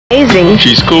Amazing.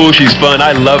 She's cool, she's fun.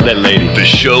 I love that lady. The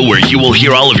show where you will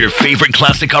hear all of your favorite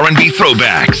classic R&B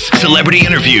throwbacks, celebrity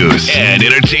interviews, and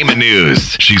entertainment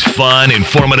news. She's fun,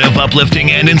 informative, uplifting,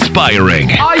 and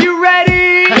inspiring. Are you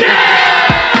ready?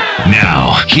 Yeah!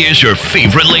 Now, here's your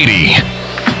favorite lady,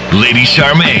 Lady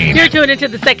Charmaine. You're tuned into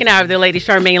the second hour of the Lady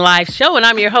Charmaine Live Show, and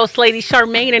I'm your host, Lady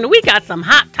Charmaine, and we got some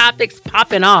hot topics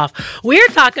popping off. We're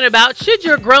talking about, should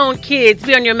your grown kids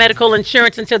be on your medical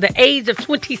insurance until the age of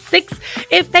 26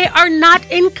 if they are not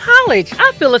in college?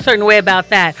 I feel a certain way about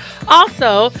that.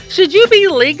 Also, should you be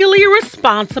legally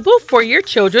responsible for your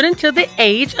children until the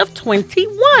age of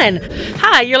 21?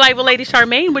 Hi, you're live with Lady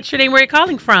Charmaine. What's your name? Where are you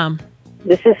calling from?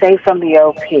 This is A from the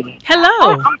OP.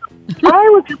 Hello. I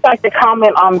would just like to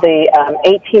comment on the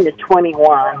 18 to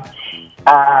 21.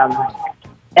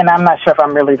 And I'm not sure if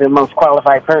I'm really the most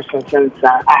qualified person since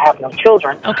I have no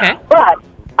children. Okay. But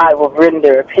I will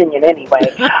render opinion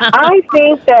anyway. I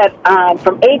think that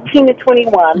from 18 to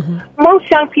 21,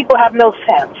 most young people have no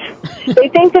sense. They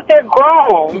think that they're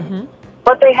grown,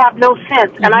 but they have no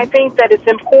sense. And I think that it's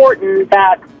important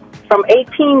that from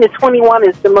 18 to 21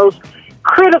 is the most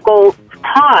critical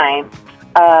time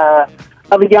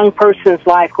of a young person's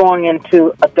life going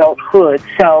into adulthood.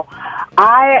 So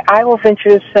I will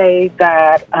venture to say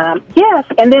that, yes.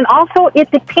 And then also it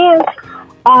depends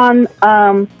on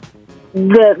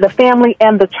the family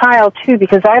and the child, too,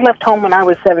 because I left home when I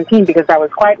was 17 because I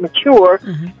was quite mature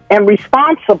and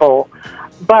responsible.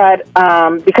 But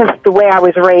because of the way I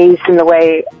was raised and the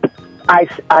way I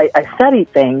studied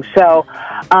things. So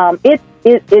it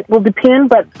will depend,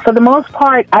 but for the most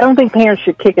part, I don't think parents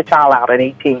should kick a child out at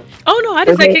 18. Oh, no, I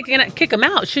didn't say kick them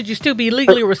out. Should you still be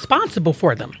legally responsible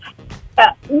for them?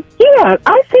 Yeah,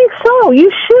 I think so.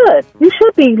 You should. You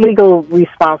should be legally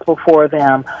responsible for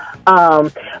them.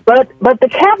 But the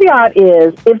caveat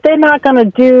is, if they're not going to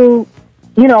do,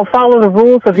 follow the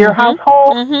rules of your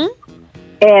household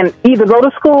and either go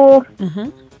to school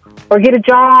or get a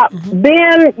job,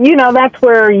 then, that's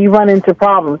where you run into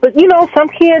problems. But, some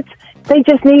kids, they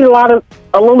just need a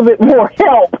little bit more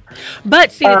help.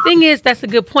 But see, the thing is, that's a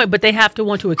good point, but they have to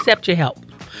want to accept your help.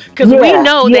 Because we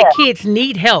know that kids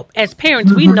need help. As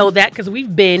parents, we know that because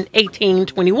we've been 18,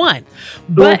 21.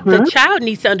 But the child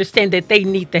needs to understand that they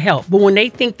need the help. But when they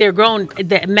think they're grown,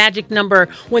 that magic number,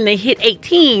 when they hit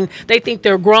 18, they think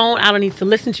they're grown. I don't need to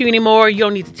listen to you anymore. You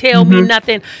don't need to tell me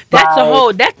nothing. That's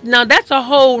that's a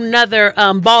whole nother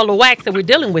ball of wax that we're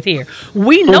dealing with here.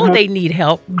 We know they need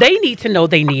help. They need to know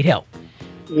they need help.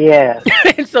 Yeah.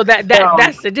 And so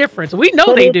that's the difference. We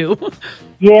know they do.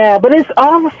 Yeah, but it's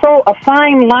also a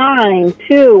fine line,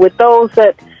 too, with those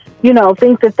that,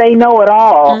 think that they know it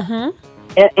all,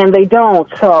 and they don't.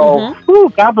 So,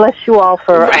 God bless you all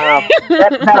for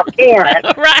that's not a parent.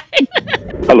 Right.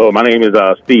 Hello, my name is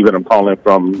Stephen. I'm calling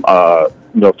from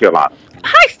North Carolina.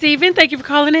 Hi, Stephen. Thank you for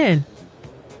calling in.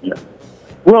 Yeah.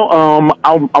 Well,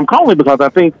 I'm calling because I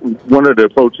think one of the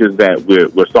approaches that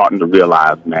we're starting to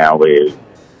realize now is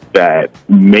that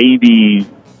maybe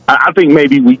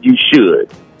you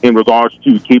should, in regards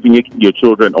to keeping your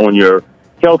children on your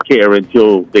health care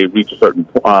until they reach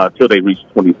till they reach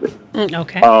 26.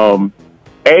 Okay.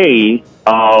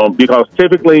 Because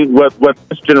typically what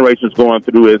this generation is going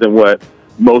through isn't what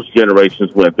most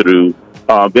generations went through.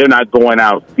 They're not going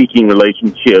out seeking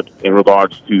relationships in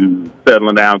regards to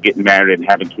settling down, getting married, and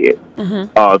having kids.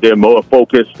 They're more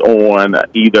focused on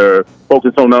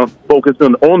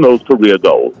focusing on those career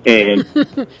goals, and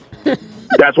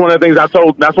that's one of the things I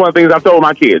told. That's one of the things I told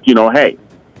my kids. Hey,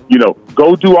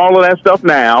 go do all of that stuff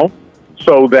now,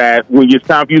 so that when it's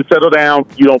time for you to settle down,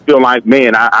 you don't feel like,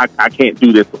 man, I can't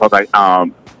do this because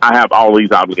I have all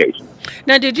these obligations.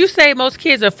 Now, did you say most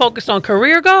kids are focused on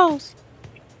career goals?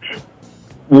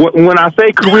 When I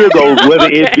say career goals, whether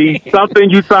it be something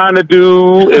you're trying to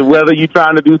do, and whether you're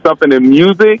trying to do something in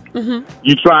music,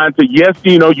 you're trying to,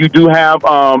 you do have,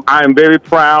 I am very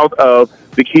proud of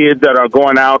the kids that are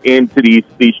going out into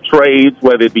these trades,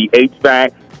 whether it be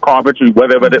HVAC, carpentry,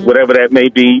 whatever that may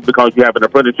be, because you have an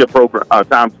apprenticeship program,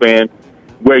 time span,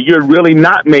 where you're really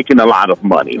not making a lot of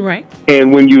money. Right.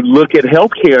 And when you look at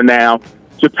healthcare now,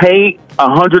 to pay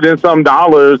 $100 and some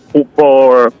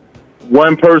for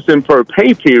one person per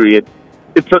pay period,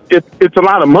 it's a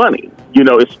lot of money,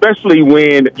 especially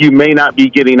when you may not be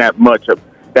getting that much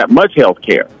health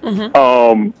care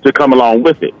to come along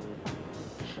with it.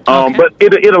 But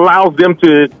it allows them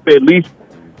to at least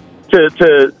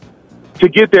to to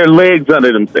get their legs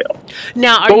under themselves.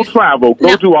 Now, go travel,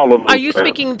 go do all of them. Are you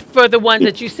speaking for the ones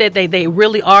that you said they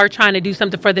really are trying to do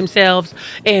something for themselves?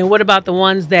 And what about the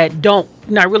ones that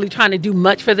not really trying to do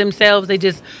much for themselves? They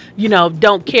just,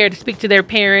 don't care to speak to their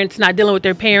parents, not dealing with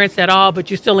their parents at all, but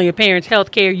you're still in your parents'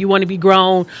 health care. You want to be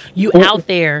grown, you out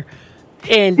there.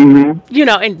 And,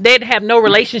 and they'd have no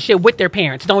relationship with their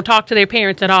parents. Don't talk to their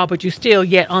parents at all, but you still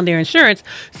yet on their insurance.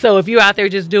 So if you're out there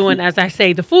just doing, as I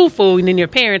say, the fool, and then your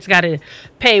parents got to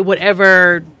pay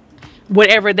whatever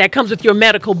that comes with your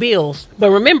medical bills. But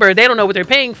remember, they don't know what they're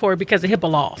paying for because of HIPAA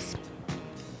laws.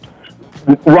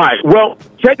 Right. Well,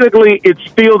 technically, it's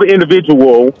still the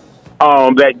individual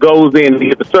that goes in to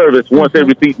get the service once they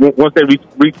reach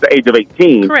the age of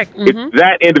 18. Correct. It's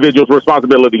that individual's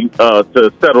responsibility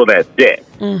to settle that debt.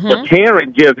 The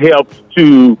parent just helps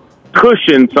to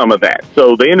cushion some of that.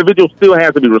 So the individual still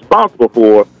has to be responsible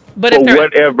for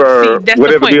whatever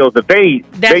bills that they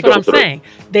That's go what I'm through. saying.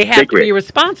 They have to be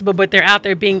responsible, but they're out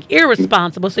there being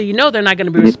irresponsible. So they're not going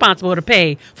to be responsible to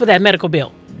pay for that medical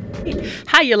bill.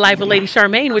 Hi, your life with Lady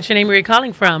Charmaine. What's your name? Where are you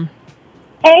calling from?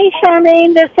 Hey,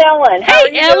 Charmaine, this is Ellen.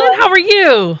 Hey, Ellen, how are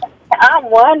you? I'm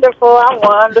wonderful.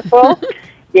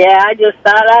 Yeah, I just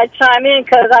thought I'd chime in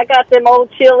because I got them old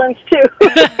chillins, too.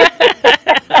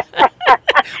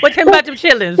 What's him about them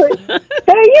chillins?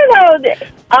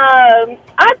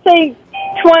 I think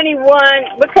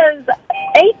 21, because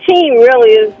 18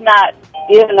 really is not,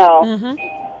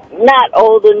 not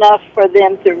old enough for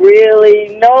them to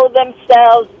really know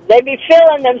themselves. They be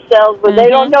feeling themselves, but they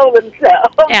don't know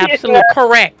themselves. Absolutely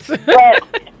correct.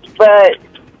 but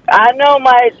I know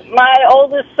my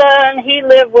oldest son, he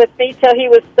lived with me till he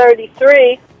was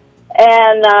 33,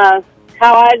 and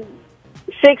how I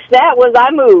fixed that was I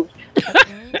moved.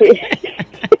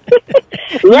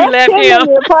 left him in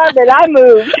the apartment. I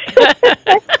moved.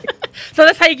 So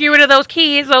that's how you get rid of those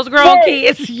kids, those grown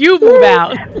kids. You move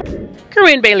out.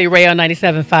 Corinne Bailey Ray on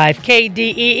 97.5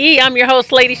 KDEE. I'm your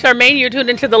host, Lady Charmaine. You're tuned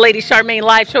into the Lady Charmaine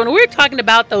live show, and we're talking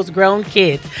about those grown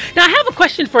kids. Now, I have a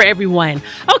question for everyone.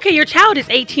 Okay, your child is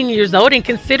 18 years old and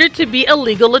considered to be a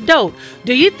legal adult.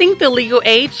 Do you think the legal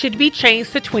age should be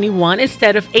changed to 21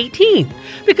 instead of 18?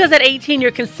 Because at 18,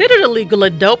 you're considered a legal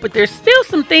adult, but there's still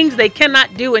some things they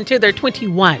cannot do until they're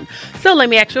 21. So let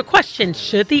me ask you a question.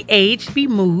 Should the age be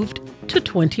moved to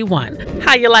 21?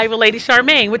 Hi, your live with Lady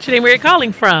Charmaine. What's your name? Where are you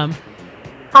calling from?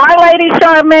 Hi, Lady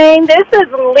Charmaine. This is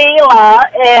Leela,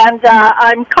 and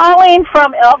I'm calling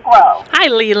from Elk Grove. Hi,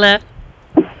 Leela.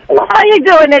 How you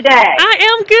doing today? I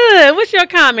am good. What's your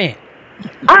comment?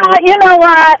 You know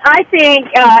what? I think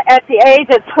at the age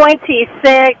of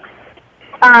 26,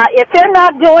 if they're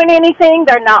not doing anything,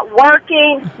 they're not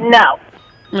working, no.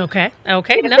 Okay.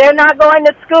 If they're not going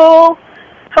to school,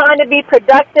 trying to be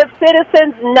productive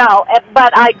citizens, no.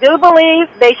 But I do believe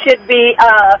they should be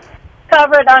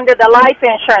covered under the life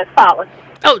insurance policy.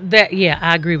 Oh,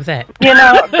 I agree with that.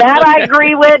 That I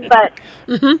agree with, but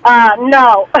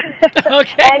no.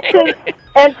 Okay.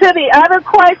 And to the other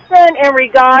question in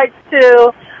regards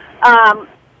to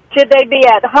should they be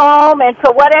at home, and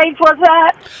to what age was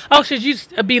that? Oh, should you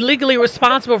be legally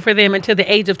responsible for them until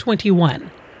the age of 21?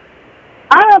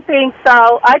 I don't think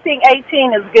so. I think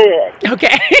 18 is good.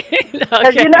 Okay.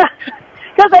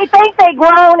 Because they think they're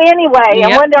grown anyway,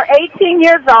 and when they're 18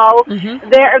 years old,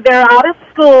 they're out of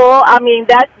school. I mean,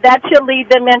 that should lead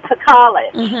them into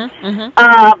college.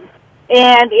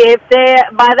 And if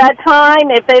by that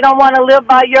time, if they don't want to live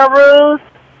by your rules,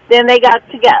 then they got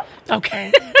to go.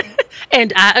 Okay.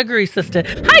 And I agree, sister.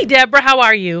 Hi, Deborah. How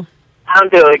are you? I'm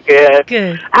doing good.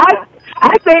 Good.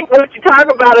 I think what you're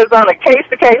talking about is on a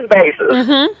case-to-case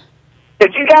basis.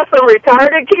 Because you got some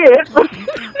retarded kids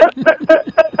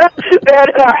that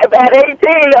are at 18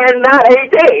 are not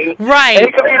 18. Right.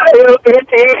 They could be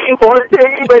 15,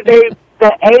 14, but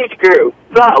the age group.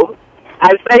 So I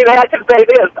say that to say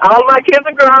this. All my kids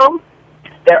are grown.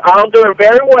 They're all doing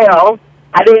very well.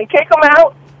 I didn't kick them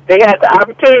out. They had the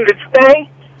opportunity to stay.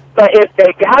 But if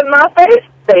they got in my face,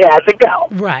 they had to go.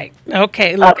 Right.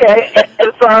 Okay. Okay.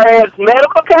 As far as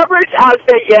medical coverage, I would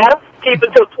say yes. Keep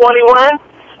it till 21.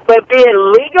 But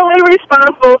being legally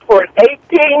responsible for an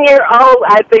 18-year-old,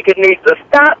 I think it needs to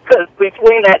stop, because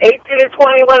between that 18 and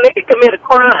 21, they could commit a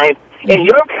crime in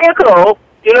your vehicle,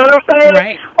 you know what I'm saying?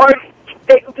 Right. Or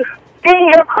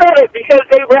getting your credit because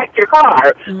they wrecked your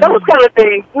car. Those kind of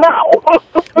things, no.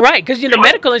 Right, because,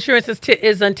 medical insurance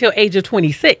is until age of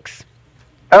 26.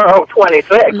 Oh,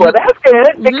 26. Well, that's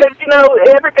good, because,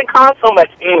 everything costs so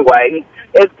much anyway.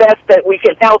 It's best that we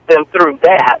can help them through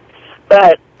that.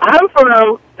 But I'm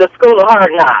from the school of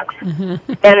hard knocks.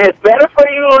 And it's better for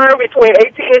you to learn between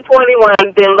 18 and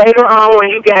 21 than later on when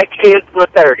you got kids in the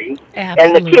 30s.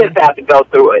 And the kids have to go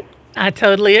through it. I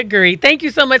totally agree. Thank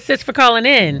you so much, sis, for calling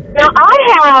in. Now, I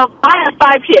have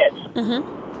 5 kids.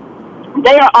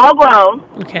 They are all grown.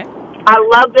 Okay. I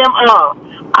love them all.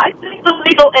 I think the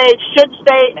legal age should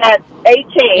stay at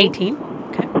 18. 18.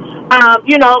 Okay.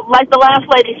 You know, like the last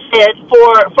lady said,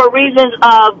 for reasons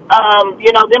of,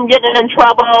 you know, them getting in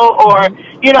trouble or,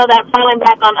 you know, that falling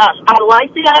back on us. I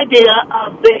like the idea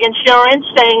of the insurance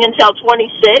staying until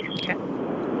 26. Okay.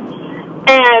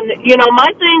 And, you know,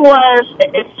 my thing was,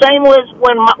 same was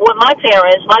with my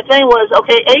parents, my thing was,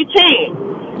 okay,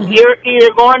 18, you're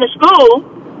either going to school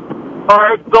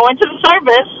or going to the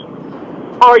service,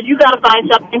 or you got to find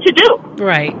something to do.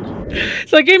 Right.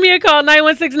 So give me a call,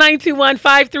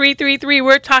 916-921-5333.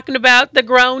 We're talking about the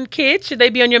grown kids. Should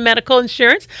they be on your medical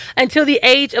insurance until the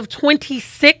age of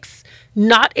 26?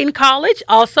 Not in college.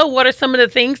 Also, what are some of the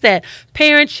things that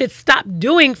parents should stop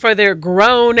doing for their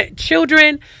grown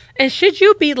children? And should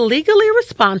you be legally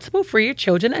responsible for your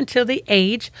children until the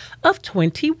age of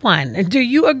 21? Do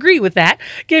you agree with that?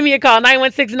 Give me a call,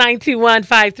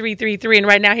 916-921-5333. And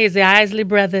right now, here's the Isley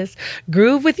Brothers.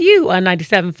 Groove with you on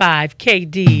 97.5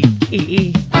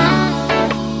 KDEE.